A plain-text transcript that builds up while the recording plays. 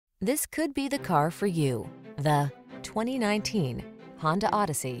This could be the car for you. The 2019 Honda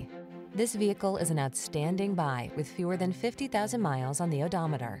Odyssey. This vehicle is an outstanding buy with fewer than 50,000 miles on the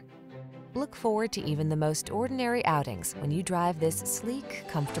odometer. Look forward to even the most ordinary outings when you drive this sleek,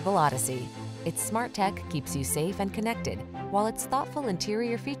 comfortable Odyssey. Its smart tech keeps you safe and connected, while its thoughtful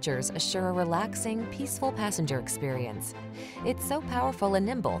interior features assure a relaxing, peaceful passenger experience. It's so powerful and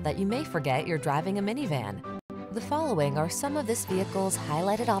nimble that you may forget you're driving a minivan. The following are some of this vehicle's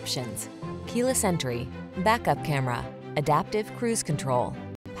highlighted options: keyless entry, backup camera, adaptive cruise control,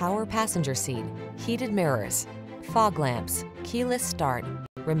 power passenger seat, heated mirrors, fog lamps, keyless start,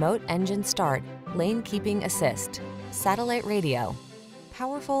 remote engine start, lane keeping assist, satellite radio.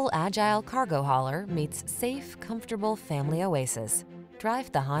 Powerful, agile cargo hauler meets safe, comfortable family oasis. Drive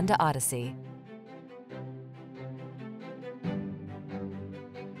the Honda Odyssey.